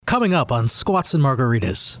Coming up on Squats and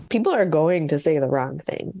Margaritas. People are going to say the wrong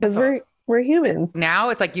thing because we're humans. Now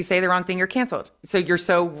it's like you say the wrong thing, you're canceled. So you're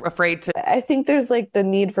so afraid to. I think there's like the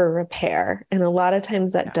need for repair. And a lot of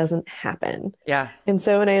times that doesn't happen. Yeah. And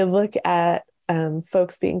so when I look at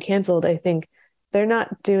folks being canceled, I think they're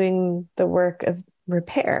not doing the work of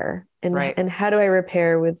repair. And how do I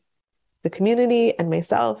repair with the community and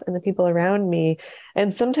myself and the people around me?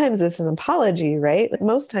 And sometimes it's an apology, right? Like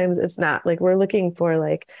most times it's not. Like we're looking for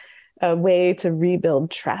like a way to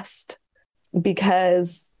rebuild trust.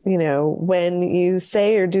 Because, you know, when you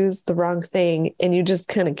say or do the wrong thing and you just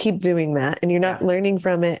kind of keep doing that and you're not learning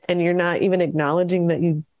from it and you're not even acknowledging that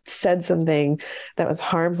you said something that was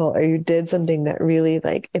harmful or you did something that really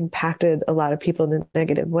like impacted a lot of people in a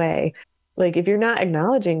negative way. Like if you're not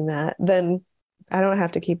acknowledging that, then I don't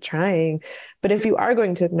have to keep trying. But if you are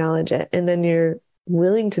going to acknowledge it and then you're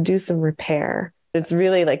willing to do some repair, it's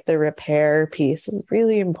really like the repair piece is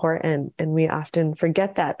really important. And we often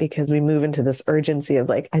forget that because we move into this urgency of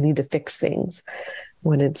like, I need to fix things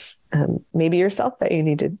when it's maybe yourself that you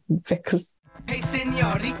need to fix. Hey,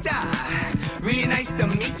 senorita, really nice to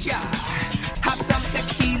meet ya. Have some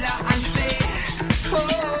tequila and stay.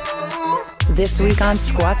 Oh. This week on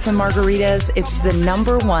Squats and Margaritas, it's the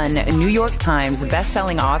 #1 New York Times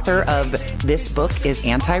bestselling author of This Book is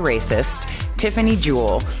Antiracist, Tiffany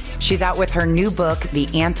Jewell. She's out with her new book, The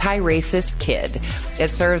Antiracist Kid. It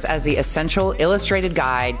serves as the essential illustrated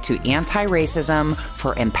guide to anti-racism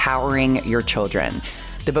for empowering your children.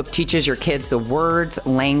 The book teaches your kids the words,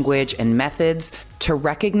 language, and methods to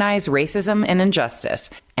recognize racism and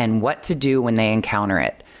injustice and what to do when they encounter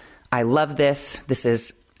it. I love this. This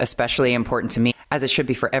is especially important to me, as it should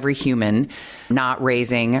be for every human, not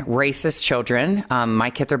raising racist children. My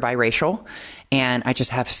kids are biracial. And I just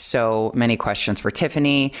have so many questions for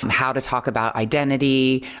Tiffany, how to talk about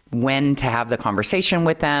identity, when to have the conversation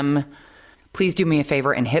with them. Please do me a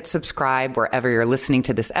favor and hit subscribe wherever you're listening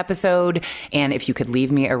to this episode. And if you could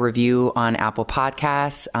leave me a review on Apple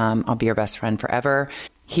Podcasts, I'll be your best friend forever.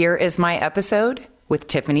 Here is my episode with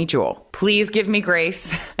Tiffany Jewell. Please give me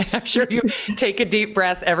grace. I'm sure you take a deep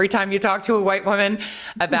breath every time you talk to a white woman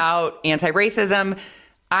about anti-racism.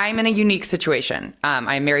 I'm in a unique situation.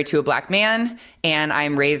 I'm married to a Black man and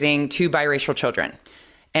I'm raising 2 biracial children.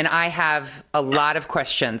 And I have a lot of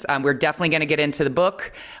questions. We're definitely going to get into the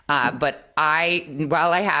book. But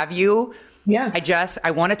while I have you,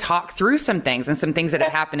 I want to talk through some things and some things that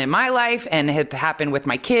have happened in my life and have happened with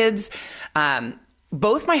my kids.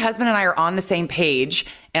 Both my husband and I are on the same page.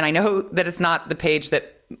 And I know that it's not the page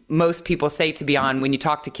that most people say to be on when you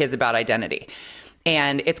talk to kids about identity.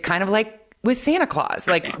 And it's kind of like with Santa Claus,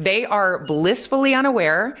 like they are blissfully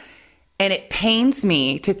unaware. And it pains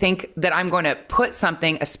me to think that I'm going to put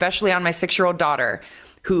something, especially on my 6-year-old daughter,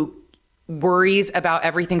 who worries about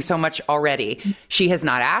everything so much already. She has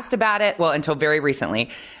not asked about it, well, until very recently.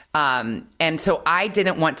 And so I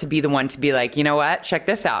didn't want to be the one to be like, you know what, check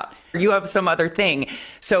this out. You have some other thing.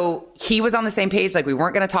 So he was on the same page, like we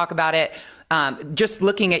weren't going to talk about it. Just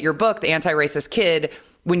looking at your book, The Antiracist Kid,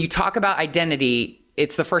 when you talk about identity,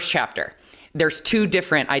 it's the first chapter. There's 2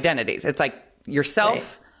 different identities. It's like yourself,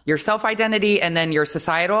 right. Your self-identity, and then your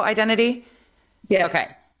societal identity. Yeah. Okay.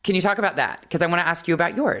 Can you talk about that? Because I want to ask you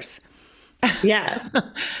about yours. Yeah.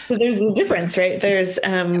 So there's the difference, right? There's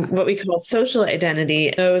what we call social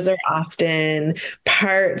identity. Those are often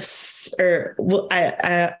parts, or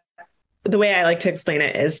the way I like to explain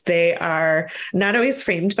it is they are not always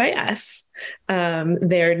framed by us.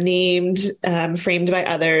 They're named, framed by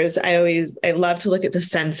others. I love to look at the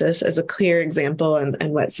census as a clear example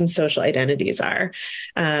and what some social identities are.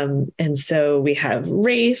 And so we have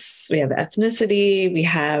race, we have ethnicity, we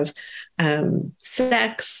have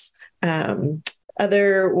sex.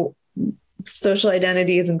 Other social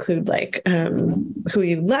identities include like who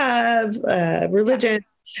you love, religion.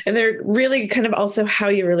 And they're really kind of also how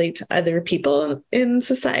you relate to other people in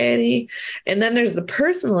society. And then there's the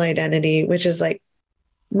personal identity, which is like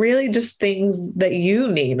really just things that you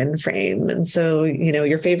name and frame. And so, you know,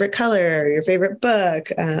 your favorite color, your favorite book,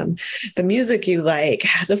 the music you like,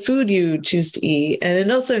 the food you choose to eat. And it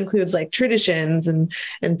also includes like traditions and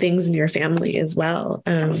things in your family as well.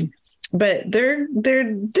 But they're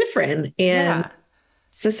different. And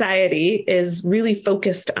society is really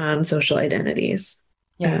focused on social identities.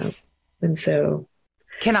 Yes. And so.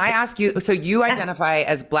 Can I ask you, so you identify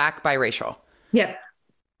as Black biracial? Yeah.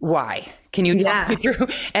 Why? Can you talk me through?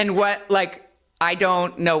 And what, like, I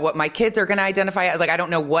don't know what my kids are going to identify as. Like, I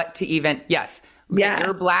don't know what to even,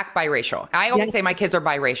 you're Black biracial. I always say my kids are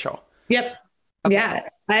biracial. Yep. Okay. Yeah.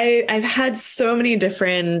 I've had so many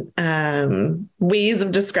different ways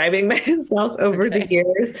of describing myself over the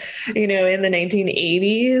years. You know, in the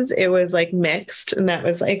 1980s, it was like mixed, and that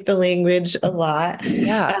was like the language a lot.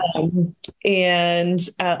 Yeah. And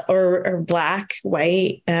or black,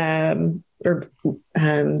 white, or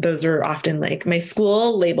those are often like my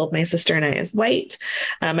school labeled my sister and I as white.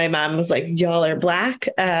 My mom was like, y'all are black.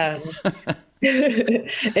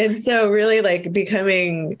 And so really like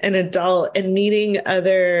becoming an adult and meeting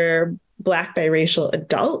other Black biracial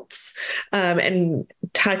adults, and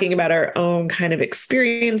talking about our own kind of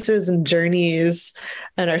experiences and journeys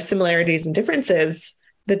and our similarities and differences,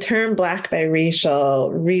 the term Black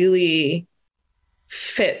biracial really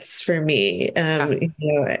fits for me.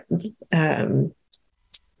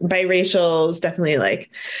 Biracial is definitely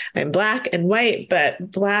like I'm Black and white,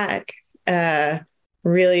 but Black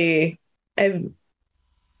really,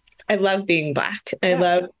 I love being Black. I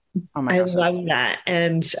love that.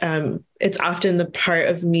 And it's often the part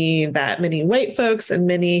of me that many white folks and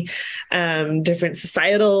many different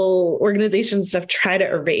societal organizations stuff try to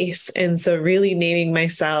erase. And so really naming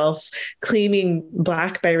myself, claiming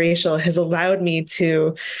Black biracial has allowed me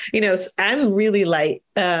to, I'm really light.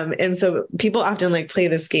 And so people often like play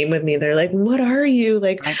this game with me. They're like, what are you?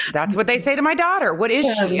 Like, that's what they say to my daughter. What is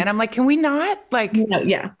she? And I'm like, can we not like,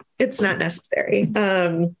 yeah, it's not necessary.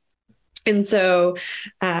 And so,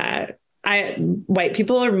 white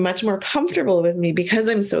people are much more comfortable with me because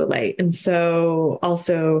I'm so light. And so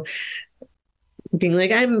also being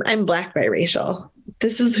like, I'm Black biracial.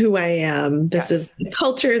 This is who I am. This is my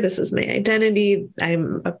culture. This is my identity.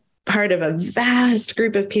 I'm a part of a vast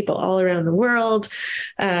group of people all around the world,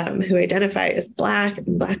 who identify as Black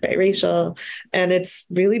and Black biracial. And it's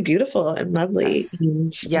really beautiful and lovely.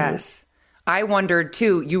 Yes. I wondered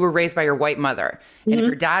too, you were raised by your white mother. And if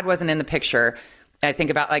your dad wasn't in the picture, I think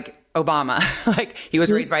about like Obama, like he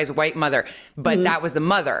was raised by his white mother, but that was the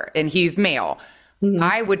mother and he's male.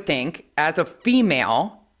 I would think as a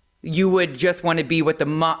female, you would just want to be what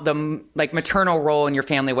the like maternal role in your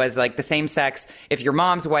family was, like the same sex. If your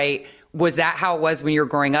mom's white, was that how it was when you were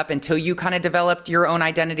growing up until you kind of developed your own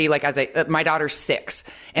identity? Like my daughter's 6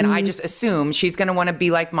 and I just assume she's going to want to be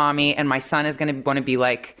like mommy and my son is going to want to be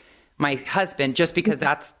like my husband just because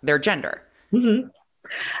that's their gender.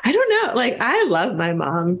 I don't know. Like, I love my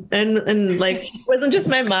mom and like, it wasn't just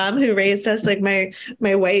my mom who raised us, like my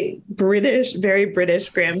white very British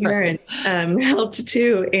grandparent, helped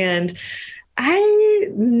too. And I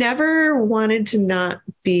never wanted to not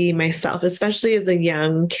be myself, especially as a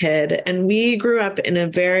young kid. And we grew up in a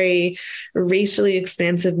very racially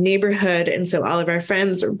expansive neighborhood. And so all of our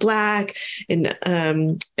friends were Black and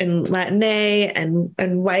Latinx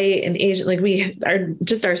and white and Asian. Like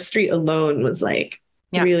our street alone was like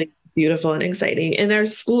really beautiful and exciting. And our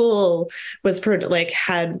school was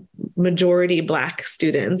had majority Black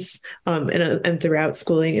students and throughout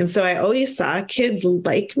schooling. And so I always saw kids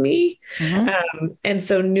like me. And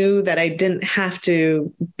so knew that I didn't have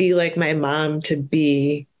to be like my mom to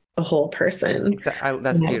be a whole person. Exactly.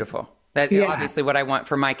 That's beautiful. That's obviously what I want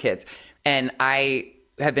for my kids. And I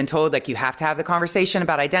have been told like you have to have the conversation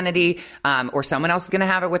about identity, or someone else is going to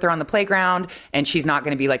have it with her on the playground and she's not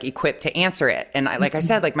going to be like equipped to answer it. And like I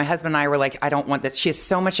said, like my husband and I were like, I don't want this. She has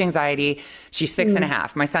so much anxiety. She's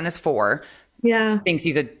 6.5. My son is 4. Yeah. Thinks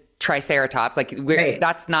he's a triceratops. Like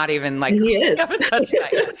that's not even like, we haven't touched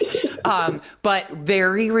that yet. But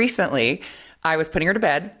very recently I was putting her to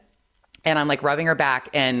bed and I'm like rubbing her back.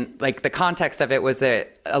 And like the context of it was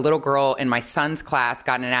that a little girl in my son's class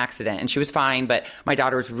got in an accident and she was fine, but my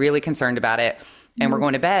daughter was really concerned about it. And we're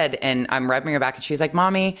going to bed and I'm rubbing her back and she's like,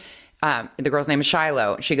 Mommy, the girl's name is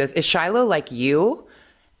Shiloh. She goes, is Shiloh like you?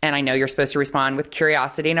 And I know you're supposed to respond with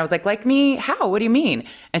curiosity. And I was like me? How? What do you mean?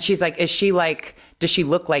 And she's like, does she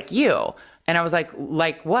look like you? And I was like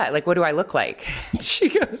what? Like, what do I look like? She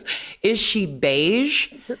goes, is she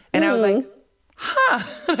beige? And I was like, huh?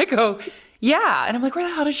 And I go, yeah. And I'm like, where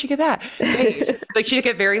the hell did she get that? Beige. Like she took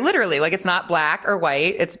it very literally. Like it's not black or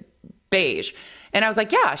white, it's beige. And I was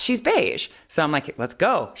like, yeah, she's beige. So I'm like, let's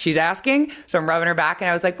go. She's asking. So I'm rubbing her back and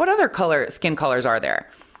I was like, what other skin colors are there?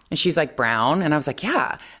 And she's like, brown. And I was like,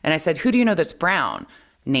 yeah. And I said, who do you know that's brown?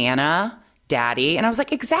 Nana, Daddy. And I was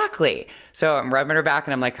like, exactly. So I'm rubbing her back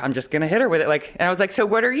and I'm like, I'm just going to hit her with it. Like, and I was like, so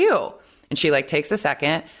what are you? And she like takes a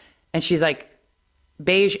second and she's like,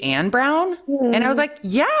 beige and brown? And I was like,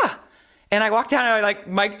 yeah. And I walked down and I like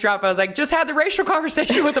mic drop. I was like, just had the racial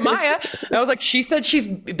conversation with Amaya. And I was like, she said she's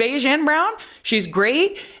beige and brown. She's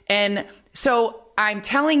great. And so I'm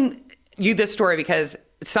telling you this story because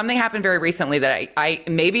something happened very recently that I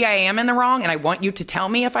maybe I am in the wrong and I want you to tell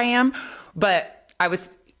me if I am, but I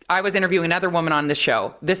I was interviewing another woman on the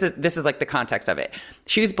show. This is like the context of it.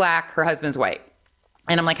 She's Black, her husband's white.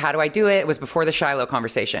 And I'm like, how do I do it? It was before the Shiloh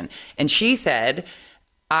conversation. And she said,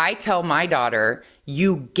 I tell my daughter,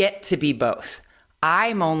 you get to be both.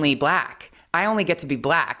 I'm only Black. I only get to be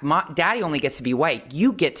Black. Daddy only gets to be white.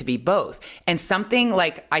 You get to be both. And something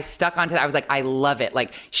like I stuck onto that. I was like, I love it.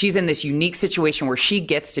 Like she's in this unique situation where she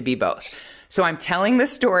gets to be both. So I'm telling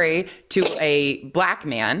this story to a Black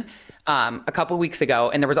man a couple weeks ago.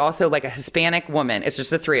 And there was also like a Hispanic woman. It's just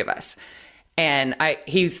the three of us. And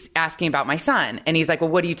he's asking about my son. And he's like, well,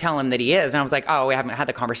 what do you tell him that he is? And I was like, oh, we haven't had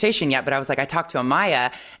the conversation yet. But I was like, I talked to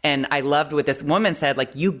Amaya and I loved what this woman said,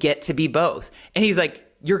 like, you get to be both. And he's like,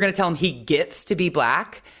 you're going to tell him he gets to be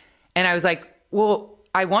Black? And I was like, well,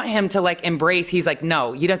 I want him to like embrace. He's like,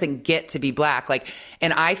 no, he doesn't get to be Black. Like,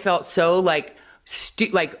 and I felt so like,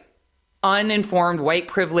 uninformed white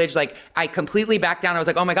privilege. Like I completely backed down. I was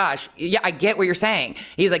like, oh my gosh, yeah, I get what you're saying.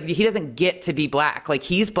 He's like, he doesn't get to be Black. Like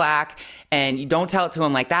he's Black and you don't tell it to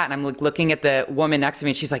him like that. And I'm like looking at the woman next to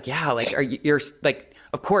me and she's like, yeah, like you're like,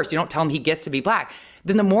 of course you don't tell him he gets to be Black.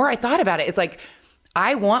 Then the more I thought about it, it's like,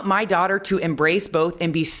 I want my daughter to embrace both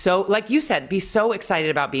and be so, like you said, be so excited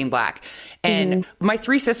about being Black. And my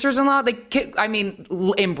three sisters-in-law,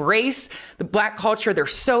 embrace the Black culture.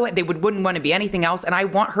 They wouldn't want to be anything else. And I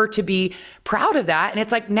want her to be proud of that. And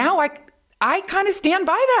it's like, now I kind of stand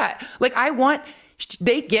by that. Like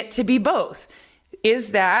they get to be both.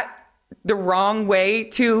 Is that the wrong way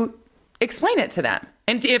to explain it to them?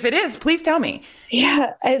 And if it is, please tell me.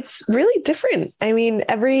 Yeah, it's really different. I mean,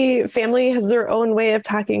 every family has their own way of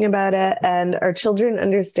talking about it, and our children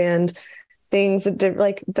understand things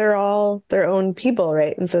like they're all their own people,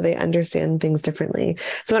 right? And so they understand things differently.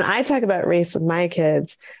 So when I talk about race with my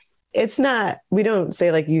kids, it's not, we don't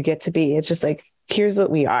say like, you get to be, it's just like, here's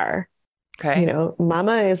what we are. Okay. You know,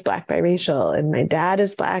 mama is Black biracial and my dad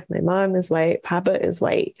is Black. My mom is white. Papa is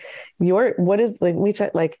white. What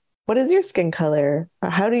is your skin color?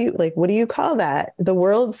 How do you what do you call that? The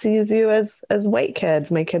world sees you as white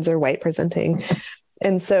kids. My kids are white presenting.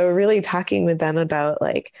 And so really talking with them about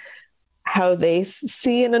like how they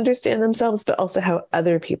see and understand themselves, but also how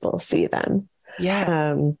other people see them.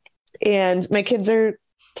 Yeah. And my kids are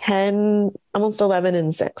 10, almost 11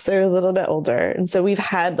 and 6. They're a little bit older. And so we've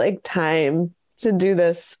had like time to do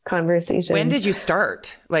this conversation. When did you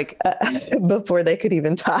start? Like before they could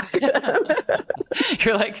even talk.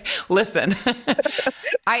 You're like, listen,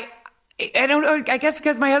 I don't know. I guess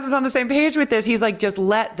because my husband's on the same page with this, he's like, just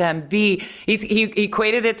let them be. He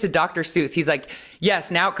equated it to Dr. Seuss. He's like,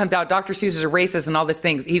 yes, now it comes out Dr. Seuss is a racist and all these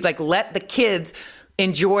things. He's like, let the kids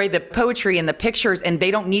enjoy the poetry and the pictures, and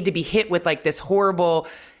they don't need to be hit with like this horrible,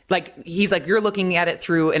 like, he's like, you're looking at it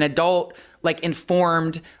through an adult, like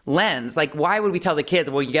informed lens. Like, why would we tell the kids,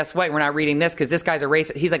 well, guess what? We're not reading this because this guy's a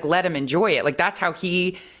racist. He's like, let him enjoy it. Like, that's how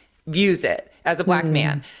he views it as a Black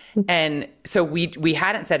man. And so we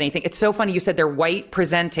hadn't said anything. It's so funny. You said they're white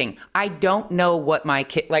presenting. I don't know what my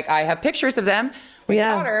kid, like I have pictures of them. My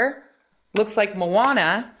daughter looks like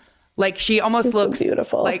Moana. Like she almost looks so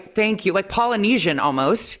beautiful. Like, thank you. Like Polynesian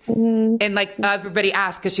almost. And like everybody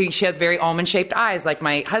asks, cause she has very almond shaped eyes. Like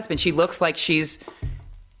my husband, she looks like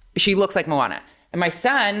Moana. And my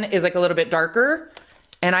son is like a little bit darker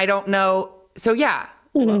and I don't know. So yeah,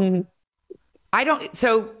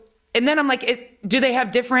 and then I'm like, do they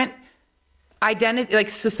have different identity, like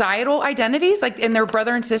societal identities, like in their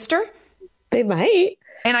brother and sister? They might.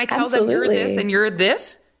 And I tell them you're this and you're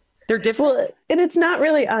this. They're different. Well, and it's not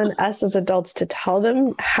really on us as adults to tell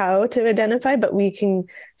them how to identify, but we can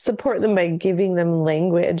support them by giving them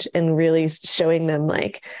language and really showing them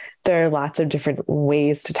like there are lots of different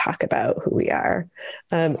ways to talk about who we are.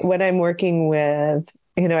 When I'm working with,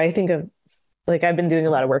 I think of like, I've been doing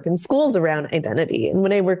a lot of work in schools around identity. And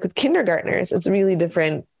when I work with kindergartners, it's really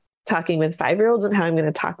different talking with 5-year-olds and how I'm going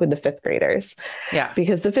to talk with the 5th graders. Yeah.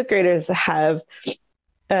 Because the 5th graders have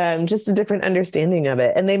just a different understanding of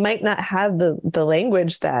it. And they might not have the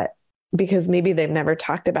language that, because maybe they've never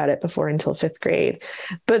talked about it before until 5th grade.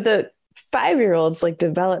 But the 5-year-olds, like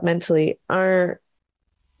developmentally,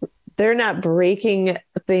 they're not breaking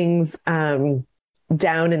things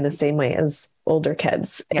down in the same way as older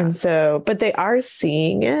kids. Yeah. And so, but they are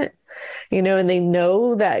seeing it, and they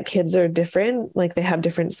know that kids are different, like they have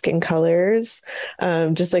different skin colors,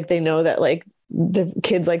 just like they know that like the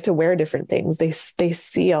kids like to wear different things. They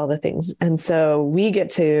see all the things. And so we get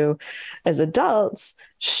to, as adults,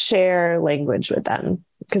 share language with them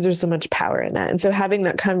because there's so much power in that. And so having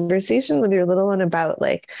that conversation with your little one about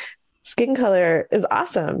like skin color is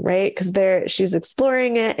awesome, right? Because she's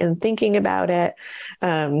exploring it and thinking about it.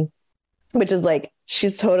 which is like,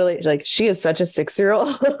 she's totally like, she is such a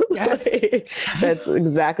 6-year-old. Yes. Like, that's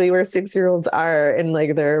exactly where 6-year-olds are in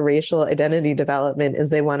like their racial identity development, is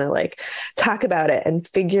they want to like talk about it and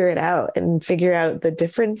figure it out and figure out the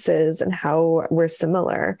differences and how we're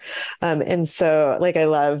similar. And so like, I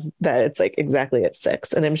love that it's like exactly at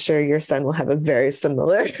 6, and I'm sure your son will have a very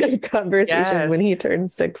similar conversation when he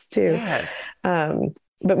turns 6 too. Yes.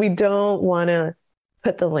 But we don't want to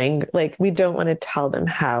put the language, like we don't want to tell them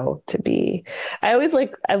how to be. I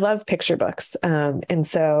love picture books. And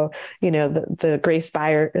so, the Grace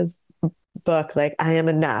Byers book, like I Am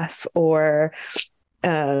Enough, or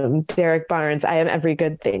Derek Barnes, I Am Every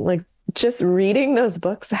Good Thing. Like just reading those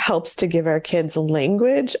books helps to give our kids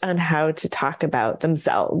language on how to talk about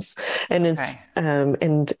themselves. And it's,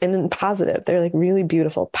 and positive, they're like really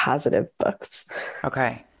beautiful, positive books.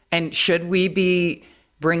 Okay. And should we be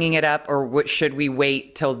bringing it up, or should we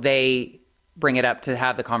wait till they bring it up to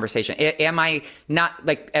have the conversation? Am I not,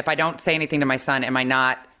 like, if I don't say anything to my son, am I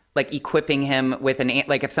not like equipping him with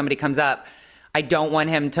like if somebody comes up, I don't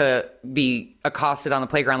want him to be accosted on the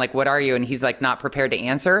playground, like, what are you? And he's like not prepared to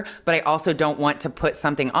answer, but I also don't want to put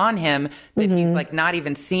something on him that he's like not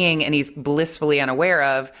even seeing and he's blissfully unaware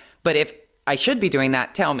of. But if I should be doing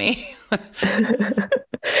that, tell me.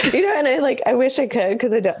 And I wish I could,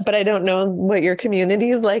 but I don't know what your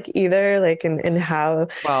community is like either, like, and how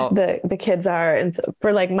the kids are. And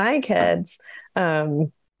for like my kids,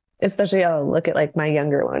 especially I'll look at like my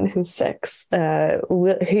younger one who's 6,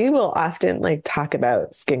 he will often like talk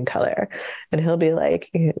about skin color, and he'll be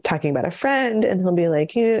like talking about a friend, and he'll be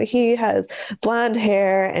like, he has blonde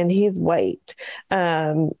hair and he's white,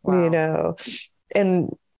 and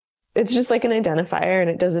it's just like an identifier, and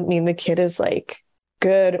it doesn't mean the kid is like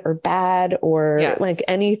good or bad or like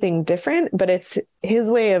anything different, but it's his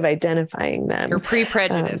way of identifying them. You're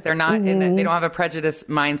pre-prejudiced. They're not they don't have a prejudice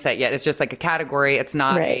mindset yet. It's just like a category. It's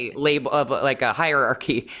not a label of like a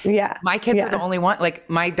hierarchy. Yeah. My kids are the only one, like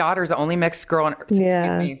my daughter's the only mixed girl,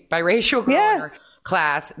 biracial girl in her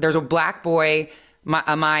class. There's a black boy,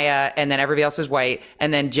 Amaya, and then everybody else is white.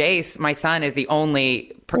 And then Jace, my son, is the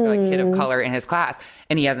only kid of color in his class.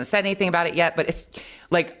 And he hasn't said anything about it yet, but it's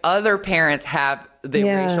like other parents have the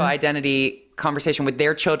racial identity conversation with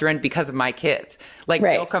their children because of my kids. Like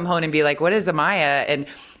they'll come home and be like, what is Amaya? And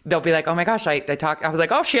they'll be like, oh my gosh, I was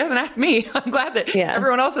like, oh, she hasn't asked me. I'm glad that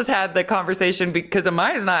everyone else has had the conversation, because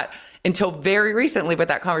Amaya's not until very recently with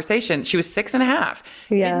that conversation. She was 6.5.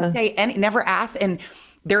 Didn't say any, never asked. And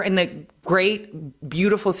they're in the great,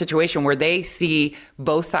 beautiful situation where they see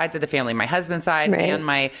both sides of the family, my husband's side and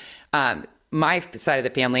my side of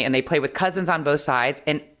the family, and they play with cousins on both sides.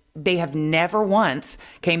 And they have never once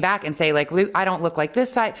came back and say like, I don't look like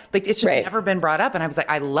this side. Like it's just never been brought up. And I was like,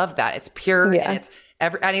 I love that. It's pure. And it's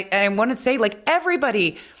and I want to say like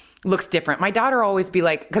everybody looks different. My daughter will always be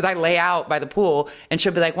like, because I lay out by the pool, and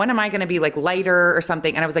she'll be like, when am I going to be like lighter or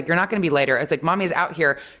something? And I was like, you're not going to be lighter. I was like, mommy's out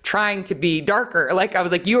here trying to be darker. Like I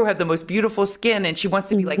was like, you have the most beautiful skin, and she wants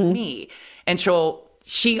to be like me. And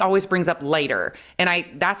she always brings up lighter. And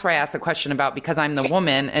that's why I asked the question about, because I'm the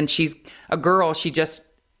woman and she's a girl, she just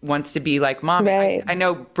wants to be like mommy. I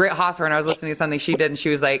know Britt Hawthorne, I was listening to something she did, and she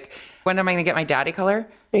was like, when am I going to get my daddy color?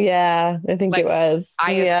 Yeah, I think it was.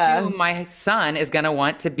 I assume my son is going to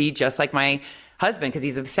want to be just like my husband because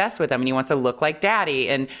he's obsessed with him and he wants to look like daddy.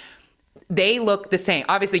 And they look the same.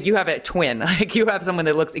 Obviously, you have a twin. Like you have someone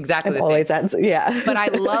that looks exactly the same. But I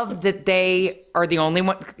love that they are the only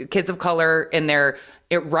kids of color in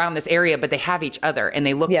around this area, but they have each other and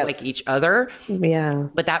they look like each other. Yeah.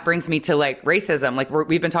 But that brings me to like racism. Like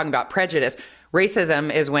we've been talking about prejudice.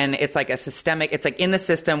 Racism is when it's like a systemic, it's like in the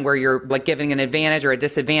system where you're like giving an advantage or a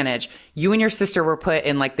disadvantage. You and your sister were put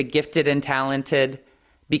in like the gifted and talented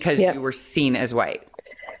because you were seen as white.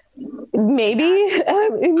 Maybe,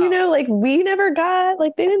 you know, like we never got,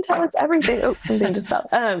 like they didn't tell us everything. Oh, something just fell.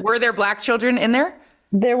 Were there black children in there?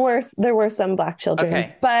 There were some black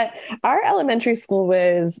children, but our elementary school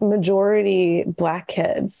was majority black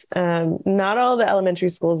kids. Not all the elementary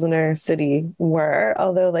schools in our city were,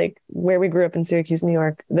 although like where we grew up in Syracuse, New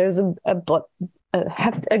York, there's a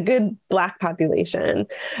good black population.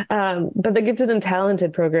 But the gifted and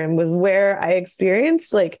talented program was where I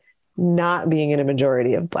experienced like not being in a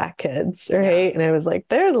majority of black kids. Right. Yeah. And I was like,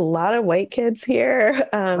 there's a lot of white kids here.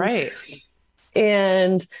 Right.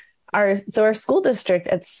 And our school district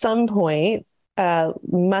at some point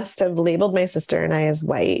must have labeled my sister and I as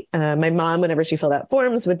white. My mom, whenever she filled out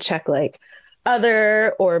forms, would check like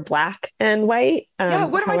other or black and white.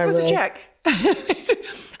 What am I supposed to check?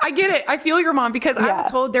 I get it. I feel your mom because I was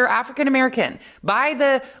told they're African American by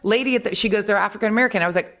the lady she goes, they're African American. I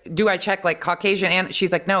was like, do I check like Caucasian? And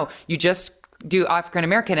she's like, no, you just do African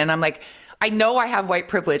American. And I'm like, I know I have white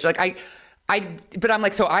privilege. Like but I'm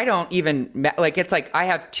like, so I don't even like, it's like, I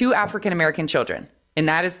have 2 African American children and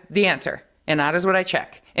that is the answer. And that is what I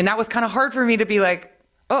check. And that was kind of hard for me to be like,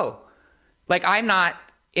 oh, like I'm not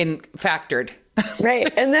factored.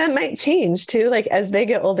 Right. And that might change too, like as they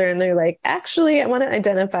get older and they're like, actually, I want to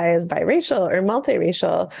identify as biracial or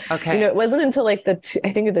multiracial. Okay. You know, it wasn't until like I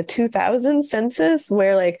think the 2000 census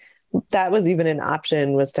where like that was even an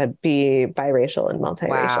option, was to be biracial and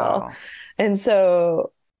multiracial. Wow. And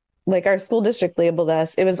so like our school district labeled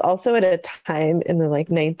us. It was also at a time in the like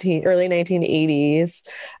early 1980s,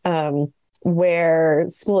 where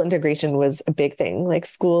school integration was a big thing. Like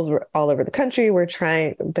schools were all over the country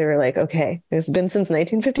they were like, okay, it's been since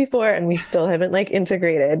 1954 and we still haven't like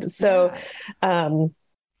integrated. So,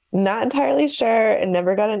 not entirely sure and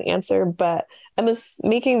never got an answer, but I was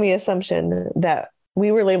making the assumption that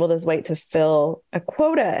we were labeled as white to fill a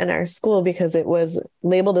quota in our school because it was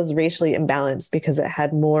labeled as racially imbalanced because it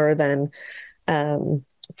had more than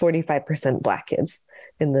 45% Black kids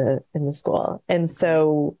in the school. And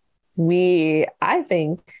so I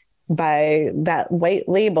think by that white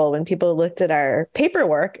label, when people looked at our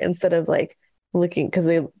paperwork instead of like looking, because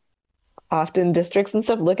they often districts and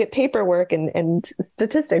stuff look at paperwork and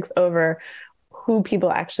statistics over who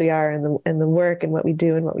people actually are in the work and what we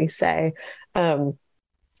do and what we say.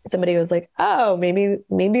 Somebody was like, oh,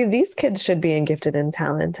 maybe these kids should be in gifted and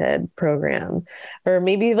talented program. Or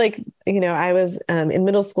maybe like, you know, I was in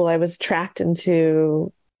middle school, I was tracked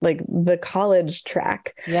into like the college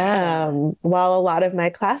track, while a lot of my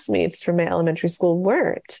classmates from my elementary school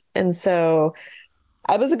weren't. And so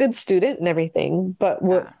I was a good student and everything, but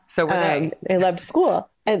so were they. I loved school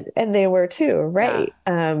and they were too. Right.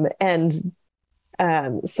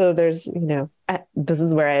 So there's, you know, this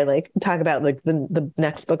is where I like talk about like the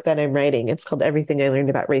next book that I'm writing. It's called Everything I Learned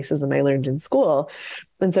About Racism I Learned in School.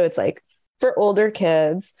 And so it's like for older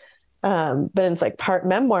kids, but it's like part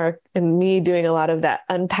memoir and me doing a lot of that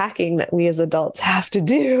unpacking that we as adults have to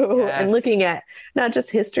do and looking at not just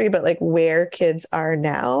history, but like where kids are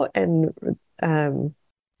now and,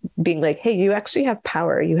 being like, hey, you actually have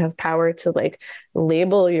power. You have power to like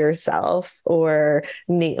label yourself or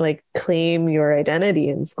like claim your identity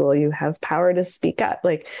in school. You have power to speak up.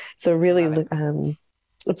 Like, so really,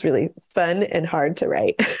 it's really fun and hard to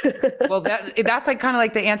write. Well, that's like kind of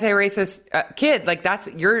like the anti-racist kid. Like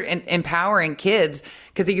you're empowering kids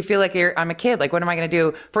because you feel like I'm a kid. Like, what am I going to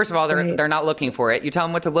do? First of all, they're not looking for it. You tell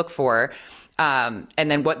them what to look for, and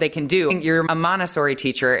then what they can do. You're a Montessori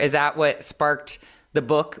teacher. Is that what sparked the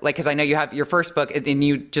book? Like, because I know you have your first book and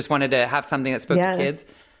you just wanted to have something that spoke to kids.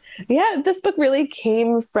 Yeah, this book really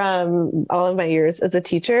came from all of my years as a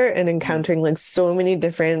teacher and encountering like so many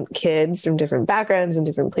different kids from different backgrounds and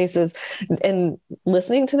different places and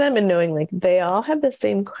listening to them and knowing like they all have the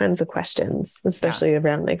same kinds of questions, especially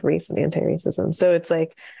around like race and anti-racism. So it's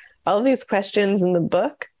like all of these questions in the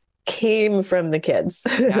book came from the kids.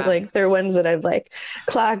 Like they're ones that I've like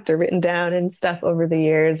clocked or written down and stuff over the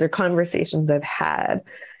years or conversations I've had.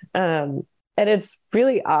 And it's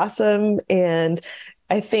really awesome. And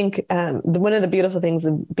I think one of the beautiful things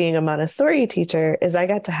of being a Montessori teacher is I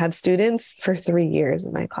got to have students for 3 years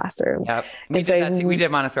in my classroom. Yep. We did that too. We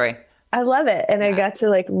did Montessori. I love it. And I got to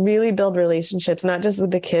like really build relationships, not just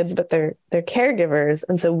with the kids, but their caregivers.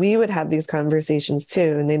 And so we would have these conversations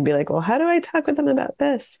too. And they'd be like, well, how do I talk with them about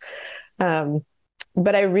this?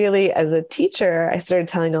 But I really, as a teacher, I started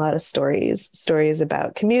telling a lot of stories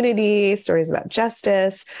about community, stories about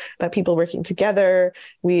justice, about people working together.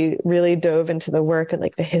 We really dove into the work and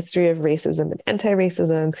like the history of racism and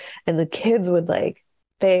anti-racism. And the kids would like,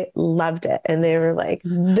 they loved it. And they were like,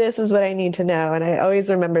 this is what I need to know. And I always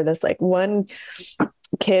remember this, like one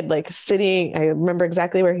kid, like sitting, I remember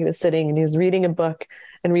exactly where he was sitting and he was reading a book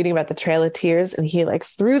and reading about the Trail of Tears. And he like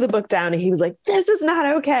threw the book down and he was like, this is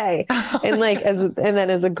not okay. And like, and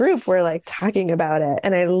then as a group, we're like talking about it.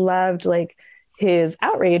 And I loved like his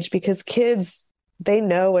outrage because kids, they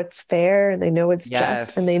know what's fair and they know what's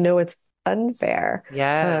just and they know it's unfair.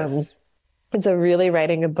 Yes. And so really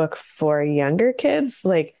writing a book for younger kids,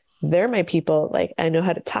 like they're my people. Like I know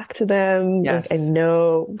how to talk to them. Yes. Like I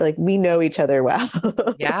know, like we know each other well.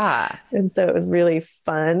 Yeah. And so it was really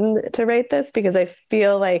fun to write this because I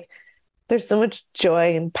feel like there's so much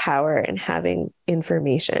joy and power in having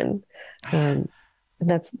information.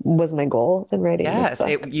 That's was my goal in writing this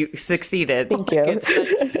Yes, book. you succeeded. Thank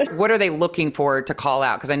you. What are they looking for to call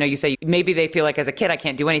out? Because I know you say maybe they feel like as a kid, I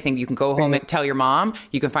can't do anything. You can go home and tell your mom.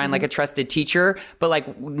 You can find like a trusted teacher, but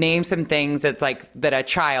like name some things that's like that a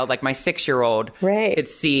child, like my 6-year-old, could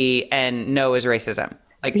see and know is racism.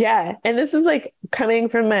 Like, yeah. And this is like coming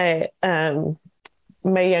from my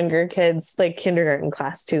my younger kids, like kindergarten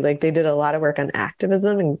class too. Like they did a lot of work on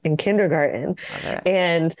activism in kindergarten.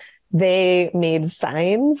 And they made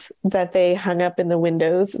signs that they hung up in the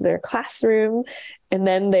windows of their classroom. And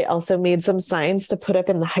then they also made some signs to put up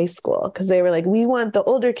in the high school because they were like, we want the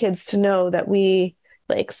older kids to know that we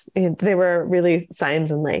like, they were really signs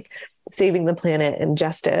and like saving the planet and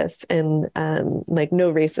justice and like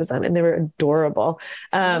no racism. And they were adorable.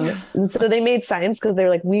 And so they made signs because they were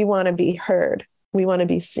like, we want to be heard. We want to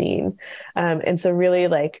be seen. And so really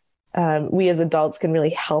like we as adults can really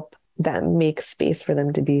help them make space for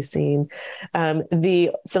them to be seen. Some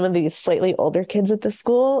of these slightly older kids at the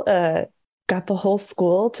school got the whole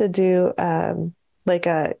school to do like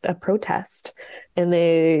a protest, and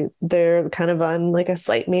they're kind of on like a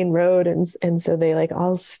slight main road, and so they like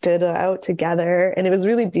all stood out together, and it was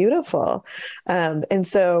really beautiful. And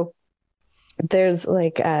so there's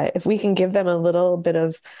like if we can give them a little bit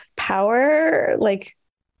of power, like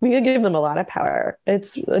we could give them a lot of power.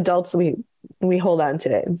 It's adults, we hold on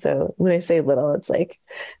to it. And so when I say little, it's like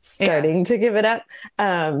starting to give it up.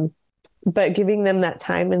 But giving them that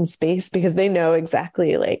time and space because they know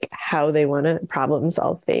exactly like how they want to problem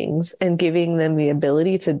solve things, and giving them the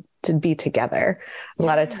ability to be together. A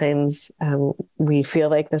lot of times we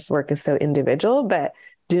feel like this work is so individual, but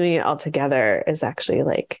doing it all together is actually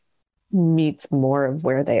like meets more of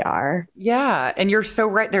where they are. Yeah. And you're so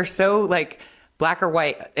right. They're so like black or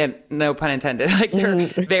white, and no pun intended. Like they're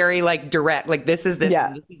very like direct, like this is this,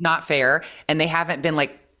 and this is not fair. And they haven't been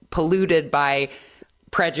like polluted by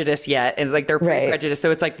prejudice yet. And it's like they're pre-prejudiced.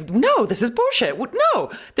 So it's like, no, this is bullshit.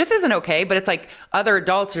 No, this isn't okay. But it's like other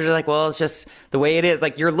adults are just like, well, it's just the way it is.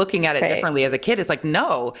 Like you're looking at it differently as a kid. It's like,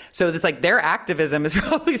 no. So it's like their activism is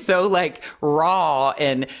probably so like raw,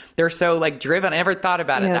 and they're so like driven. I never thought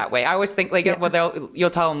about it that way. I always think like, well, you'll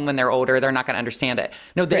tell them when they're older, they're not going to understand it.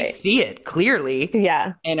 No, they see it clearly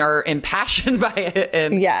and are impassioned by it.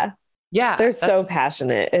 And they're so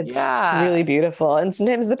passionate. It's really beautiful. And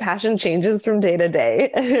sometimes the passion changes from day to day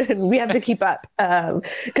and we have to keep up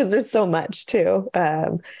because there's so much too.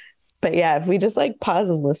 But yeah, if we just like pause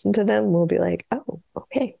and listen to them, we'll be like, oh,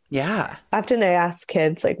 okay. Yeah. Often I ask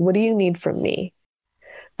kids like, what do you need from me?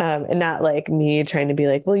 And not like me trying to be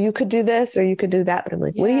like, well, you could do this or you could do that. But I'm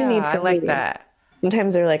like, what do you need from me? I like that.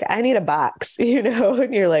 Sometimes they're like, I need a box, you know,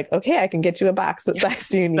 and you're like, okay, I can get you a box. What size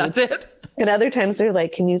do you need? That's it. And other times they're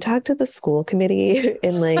like, can you talk to the school committee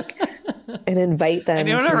and like, and invite them? I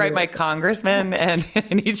don't want to write my congressman and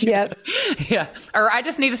I need you. Or I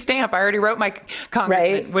just need a stamp. I already wrote my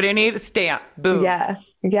congressman. What do you need? A stamp. Boom.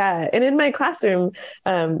 Yeah. And in my classroom,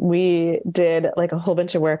 we did like a whole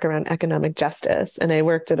bunch of work around economic justice. And I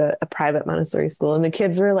worked at a private Montessori school, and the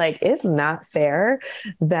kids were like, it's not fair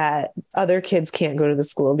that other kids can't go to the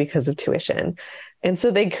school because of tuition. And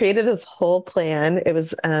so they created this whole plan. It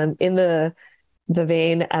was in the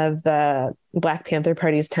vein of the Black Panther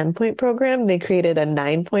Party's 10-point program. They created a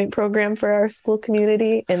 9-point program for our school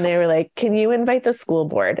community. And they were like, can you invite the school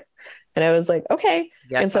board? And I was like, okay.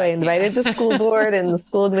 Yes, and so I invited the school board and the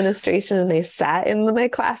school administration, and they sat in my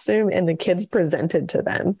classroom and the kids presented to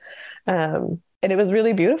them. And it was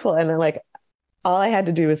really beautiful. And like, all I had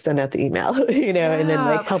to do was send out the email, you know, and then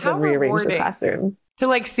like help them rearrange the classroom. To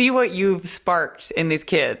like see what you've sparked in these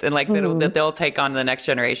kids and like that they'll take on the next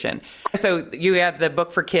generation. So you have the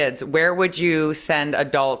book for kids. Where would you send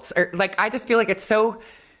adults? Or like, I just feel like it's so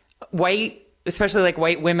white, especially like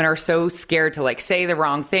white women are so scared to like say the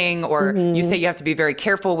wrong thing, or you say you have to be very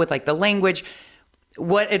careful with like the language.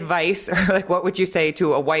 What advice or like what would you say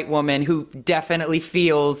to a white woman who definitely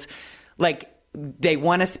feels like they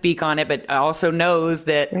want to speak on it, but also knows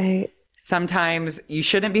that sometimes you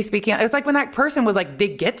shouldn't be speaking. It's like when that person was like, they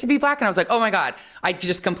get to be Black. And I was like, oh my God, I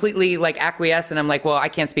just completely like acquiesce. And I'm like, well, I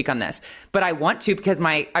can't speak on this, but I want to, because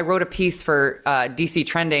I wrote a piece for DC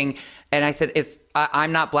Trending. And I said,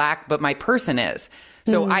 I'm not Black, but my person is.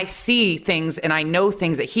 So I see things and I know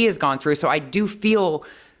things that he has gone through. So I do feel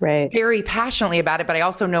very passionately about it, but I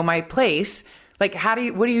also know my place. Like,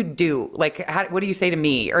 what do you do? Like, what do you say to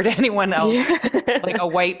me or to anyone else? Like a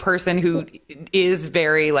white person who is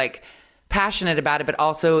very like passionate about it, but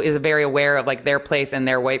also is very aware of like their place and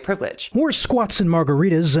their white privilege. More Squats and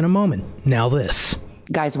Margaritas in a moment. Now this.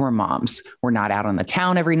 Guys, we're moms. We're not out on the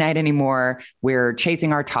town every night anymore. We're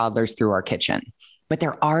chasing our toddlers through our kitchen. But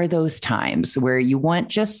there are those times where you want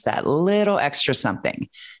just that little extra something.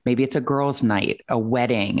 Maybe it's a girls' night, a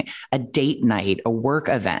wedding, a date night, a work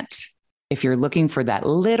event. If you're looking for that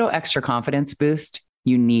little extra confidence boost,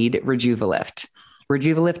 you need Rejuvalift.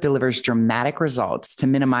 Rejuvalift delivers dramatic results to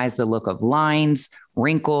minimize the look of lines,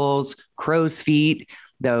 wrinkles, crow's feet,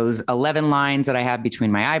 those 11 lines that I have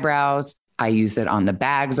between my eyebrows. I use it on the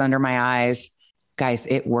bags under my eyes. Guys,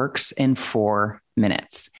 it works in 4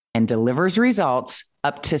 minutes and delivers results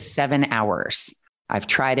up to 7 hours. I've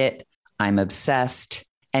tried it. I'm obsessed.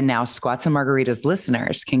 And now Squats and Margaritas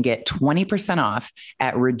listeners can get 20% off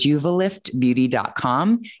at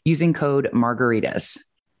rejuvaliftbeauty.com using code margaritas.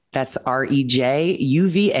 That's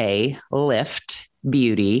REJUVA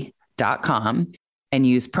liftbeauty.com and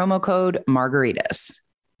use promo code margaritas.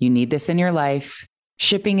 You need this in your life.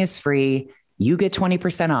 Shipping is free. You get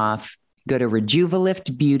 20% off. Go to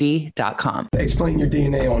rejuvaliftbeauty.com. Explain your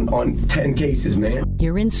DNA on 10 cases, man.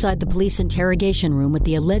 You're inside the police interrogation room with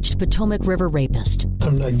the alleged Potomac River rapist.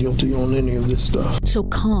 I'm not guilty on any of this stuff. So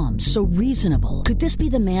calm, so reasonable. Could this be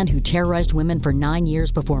the man who terrorized women for 9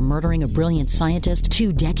 years before murdering a brilliant scientist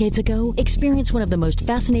 2 decades ago? Experience one of the most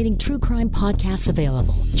fascinating true crime podcasts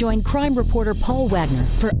available. Join crime reporter Paul Wagner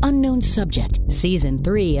for Unknown Subject, Season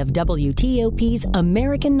 3 of WTOP's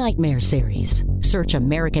American Nightmare series. Search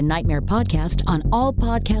American Nightmare Podcast on all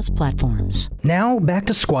podcast platforms. Now back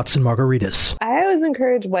to Squats and Margaritas. I always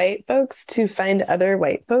encourage white folks to find other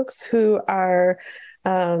white folks who are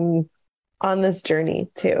on this journey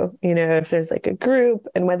too. You know, if there's like a group,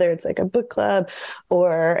 and whether it's like a book club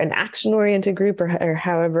or an action-oriented group or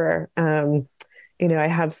however, you know, I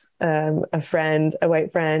have a friend, a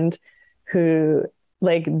white friend who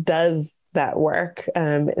like does that work.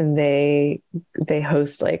 And they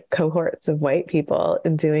host like cohorts of white people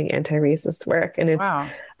in doing anti-racist work. And it's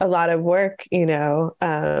a lot of work, you know,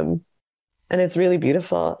 and it's really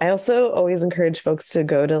beautiful. I also always encourage folks to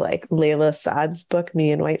go to like Layla Saad's book,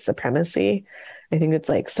 Me and White Supremacy. I think it's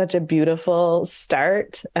like such a beautiful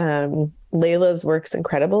start. Layla's work's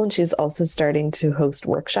incredible. And she's also starting to host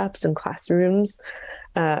workshops in classrooms,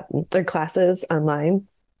 or classes online.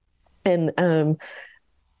 And,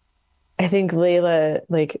 I think Layla,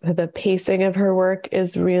 like the pacing of her work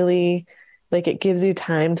is really like, it gives you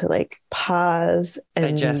time to like pause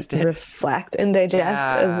and reflect and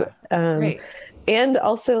digest. And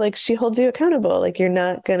also like she holds you accountable. Like you're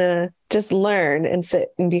not gonna just learn and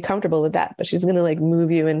sit and be comfortable with that, but she's gonna like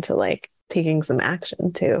move you into like taking some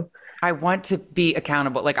action too. I want to be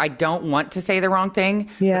accountable. Like I don't want to say the wrong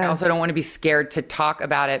thing. Yeah. I also don't want to be scared to talk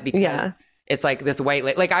about it because it's like this white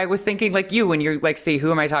lady. Like I was thinking like you, when you're like, see,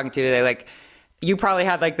 who am I talking to today? Like you probably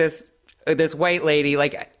had like this white lady,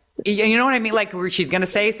 like, you know what I mean? Like where she's going to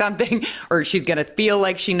say something or she's going to feel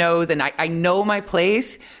like she knows. And I know my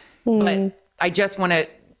place, but I just want to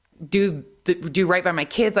do right by my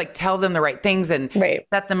kids, like tell them the right things and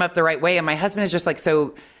set them up the right way. And my husband is just like,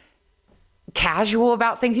 so casual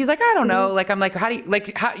about things. He's like, I don't know. Like, I'm like, how do you,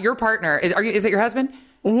 like your partner, is it your husband?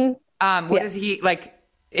 What is he like?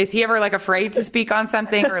 Is he ever like afraid to speak on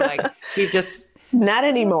something or like he's just not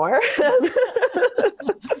anymore?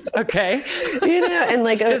 Okay. You know, and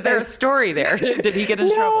like, is there a story there? Did he get in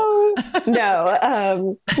trouble?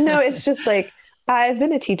 No, it's just like, I've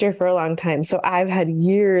been a teacher for a long time. So I've had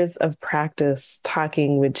years of practice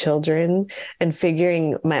talking with children and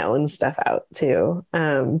figuring my own stuff out too.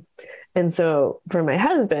 And so for my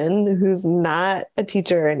husband, who's not a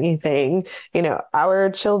teacher or anything, you know, our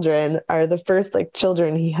children are the first like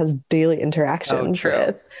children he has daily interactions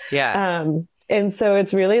with. Yeah. And so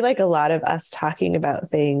it's really like a lot of us talking about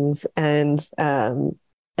things and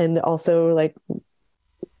also like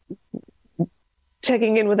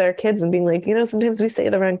checking in with our kids and being like, you know, sometimes we say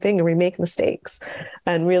the wrong thing and we make mistakes,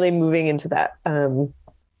 and really moving into that, you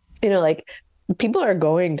know, like people are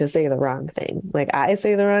going to say the wrong thing. Like I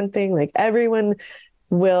say the wrong thing, like everyone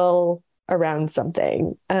will around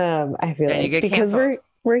something. I feel like because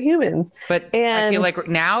we're humans. But I feel like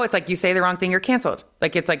now it's like you say the wrong thing, you're canceled.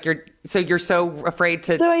 Like it's like you're so afraid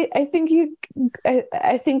to. So I think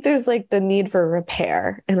there's like the need for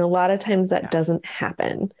repair, and a lot of times that doesn't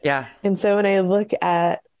happen. Yeah. And so when I look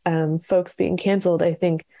at folks being canceled, I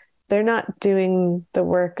think they're not doing the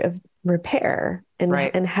work of repair.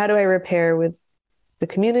 And how do I repair with the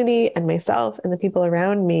community and myself and the people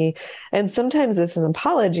around me? And sometimes it's an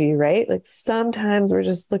apology, right? Like sometimes we're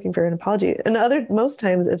just looking for an apology, and most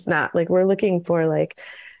times it's not. Like we're looking for like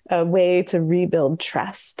a way to rebuild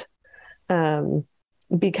trust.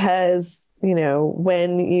 Because, you know,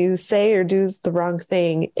 when you say or do the wrong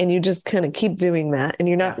thing and you just kind of keep doing that and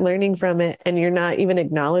you're not learning from it and you're not even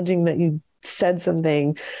acknowledging that you said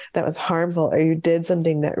something that was harmful, or you did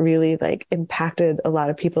something that really like impacted a lot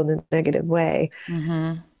of people in a negative way.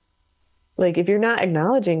 Like if you're not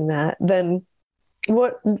acknowledging that, then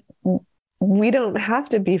we don't have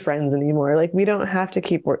to be friends anymore. Like we don't have to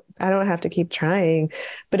keep I don't have to keep trying.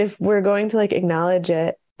 But if we're going to like acknowledge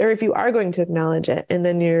it, or if you are going to acknowledge it, and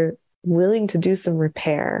then you're willing to do some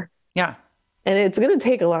repair. Yeah. And it's going to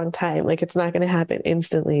take a long time. Like it's not going to happen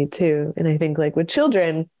instantly too. And I think like with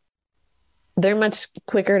children, they're much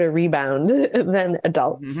quicker to rebound than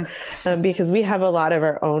adults because we have a lot of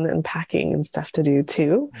our own unpacking and stuff to do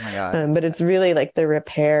too. Oh my God. But it's really like the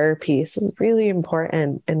repair piece is really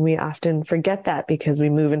important. And we often forget that because we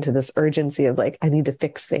move into this urgency of like, I need to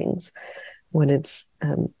fix things, when it's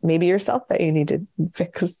maybe yourself that you need to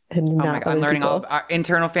fix. And not I'm learning all of our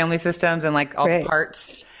internal family systems and like all the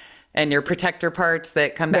parts and your protector parts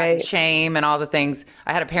that come back with shame and all the things.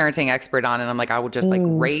 I had a parenting expert on, and I'm like, I would just like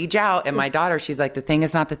rage out. And my daughter, she's like, the thing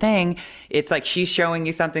is not the thing. It's like she's showing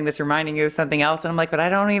you something that's reminding you of something else. And I'm like, but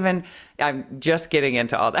I'm just getting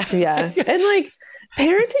into all that. Yeah. And like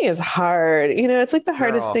parenting is hard. You know, it's like the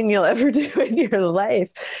hardest thing you'll ever do in your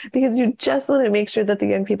life, because you just want to make sure that the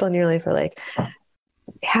young people in your life are like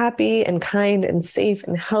happy and kind and safe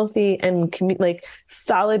and healthy and like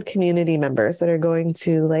solid community members that are going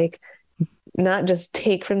to like not just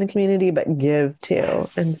take from the community, but give too.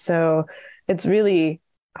 Yes. And so it's really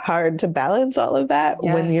hard to balance all of that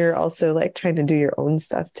when you're also like trying to do your own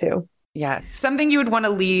stuff too. Yeah. Something you would want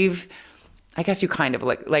to leave, I guess you kind of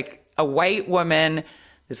like a white woman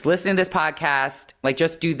that's listening to this podcast, like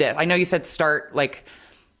just do this. I know you said start like,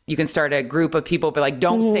 you can start a group of people, but like,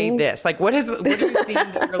 don't say this. Like, what are you seeing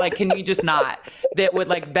that you're like, can you just not, that would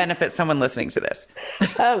like benefit someone listening to this?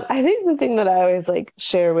 I think the thing that I always like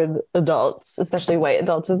share with adults, especially white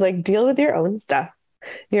adults, is like, deal with your own stuff,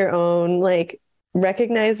 your own, like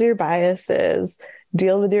recognize your biases,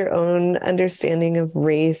 deal with your own understanding of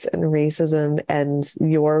race and racism and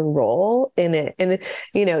your role in it. And,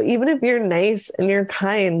 you know, even if you're nice and you're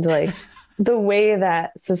kind, like the way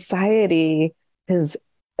that society has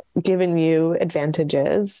given you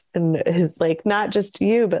advantages and is like, not just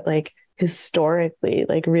you, but like historically,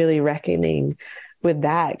 like really reckoning with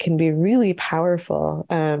that can be really powerful.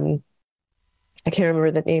 I can't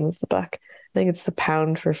remember the name of the book. I think it's The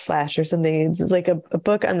Pound for Flesh or something. It's like a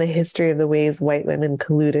book on the history of the ways white women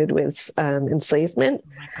colluded with enslavement.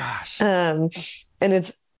 Oh my gosh. And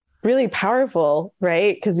it's really powerful,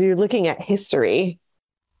 right? Because you're looking at history,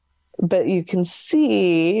 but you can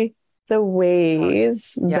see the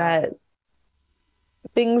ways that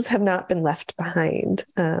things have not been left behind.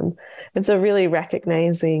 And so really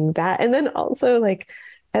recognizing that. And then also like,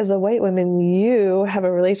 as a white woman, you have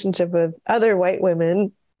a relationship with other white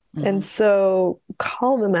women. And so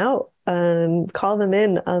call them out and call them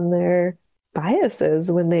in on their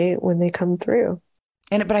biases when they come through.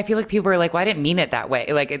 But I feel like people are like, well, I didn't mean it that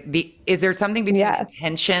way. Like, is there something between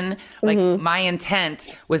intention? Like my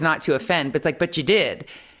intent was not to offend, but it's like, but you did.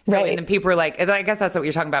 So, and then people are like, I guess that's what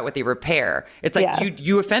you're talking about with the repair. It's like,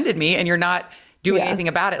 you offended me and you're not doing anything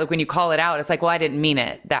about it. Like when you call it out, it's like, well, I didn't mean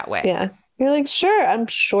it that way. Yeah. You're like, sure, I'm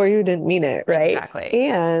sure you didn't mean it. Right. Exactly.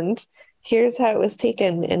 And here's how it was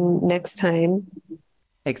taken. And next time,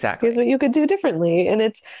 here's what you could do differently. And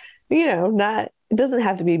it's, you know, it doesn't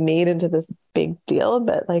have to be made into this big deal,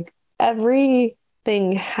 but like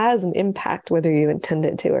everything has an impact, whether you intend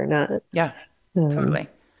it to or not. Yeah, totally.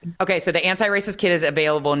 Okay, so the Antiracist Kid is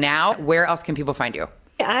available now. Where else can people find you?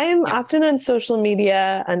 I'm often on social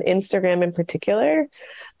media, on Instagram in particular.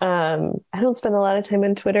 I don't spend a lot of time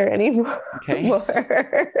on Twitter anymore. Okay.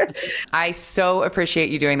 I so appreciate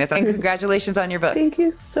you doing this. And congratulations on your book. Thank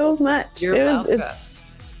you so much. You're welcome. It's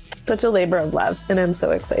such a labor of love, and I'm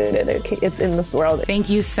so excited it's in this world.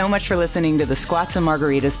 Thank you so much for listening to the Squats and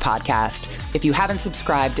Margaritas podcast. If you haven't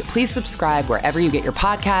subscribed, please subscribe wherever you get your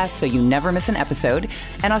podcasts so you never miss an episode.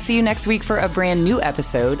 And I'll see you next week for a brand new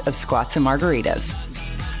episode of Squats and Margaritas.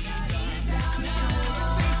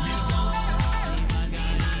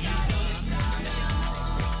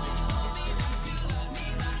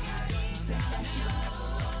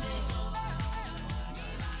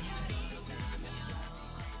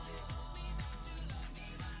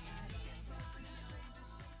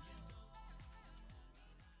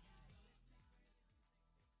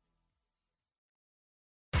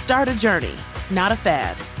 Start a journey, not a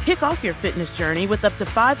fad. Kick off your fitness journey with up to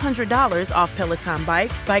 $500 off Peloton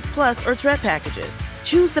Bike, Bike Plus, or Tread packages.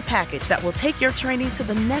 Choose the package that will take your training to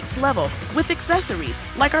the next level with accessories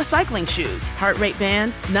like our cycling shoes, heart rate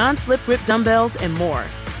band, non-slip grip dumbbells, and more.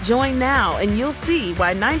 Join now and you'll see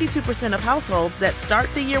why 92% of households that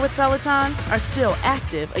start the year with Peloton are still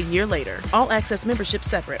active a year later. All access membership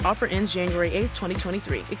separate. Offer ends January 8th,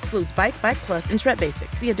 2023. Excludes Bike, Bike Plus, and Tread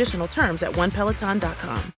Basics. See additional terms at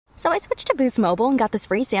onepeloton.com. So I switched to Boost Mobile and got this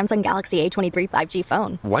free Samsung Galaxy A23 5G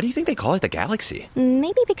phone. Why do you think they call it the Galaxy?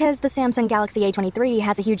 Maybe because the Samsung Galaxy A23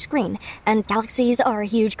 has a huge screen, and galaxies are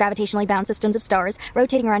huge gravitationally bound systems of stars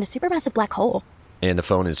rotating around a supermassive black hole. And the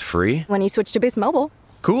phone is free? When you switch to Boost Mobile.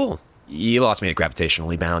 Cool. You lost me at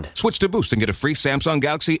gravitationally bound. Switch to Boost and get a free Samsung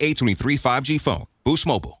Galaxy A23 5G phone. Boost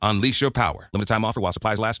Mobile. Unleash your power. Limited time offer while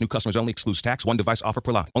supplies last. New customers only. Excludes tax. One device offer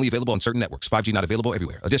per line. Only available on certain networks. 5G not available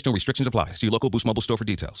everywhere. Additional restrictions apply. See your local Boost Mobile store for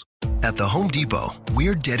details. At the Home Depot,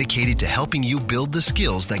 we're dedicated to helping you build the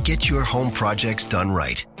skills that get your home projects done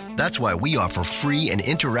right. That's why we offer free and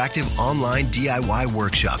interactive online DIY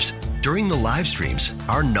workshops. During the live streams,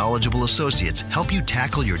 our knowledgeable associates help you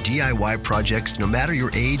tackle your DIY projects no matter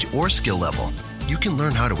your age or skill level. You can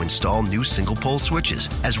learn how to install new single-pole switches,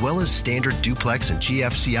 as well as standard duplex and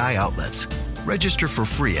GFCI outlets. Register for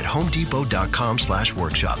free at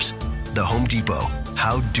homedepot.com/workshops. The Home Depot.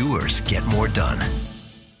 How doers get more done.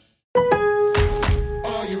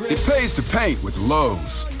 It pays to paint with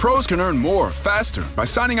Lowe's. Pros can earn more faster by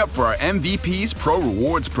signing up for our MVP's Pro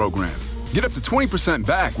Rewards program. Get up to 20%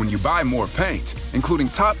 back when you buy more paint, including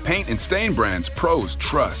top paint and stain brands pros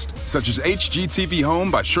trust, such as HGTV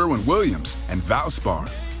Home by Sherwin-Williams and Valspar.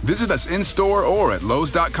 Visit us in-store or at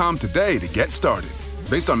Lowe's.com today to get started.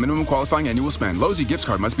 Based on minimum qualifying annual spend, Lowe's gift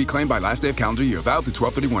card must be claimed by last day of calendar year. Valid through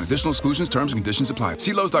 12/31. Additional exclusions, terms, and conditions apply.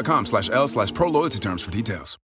 See Lowe's.com/L/pro loyalty terms for details.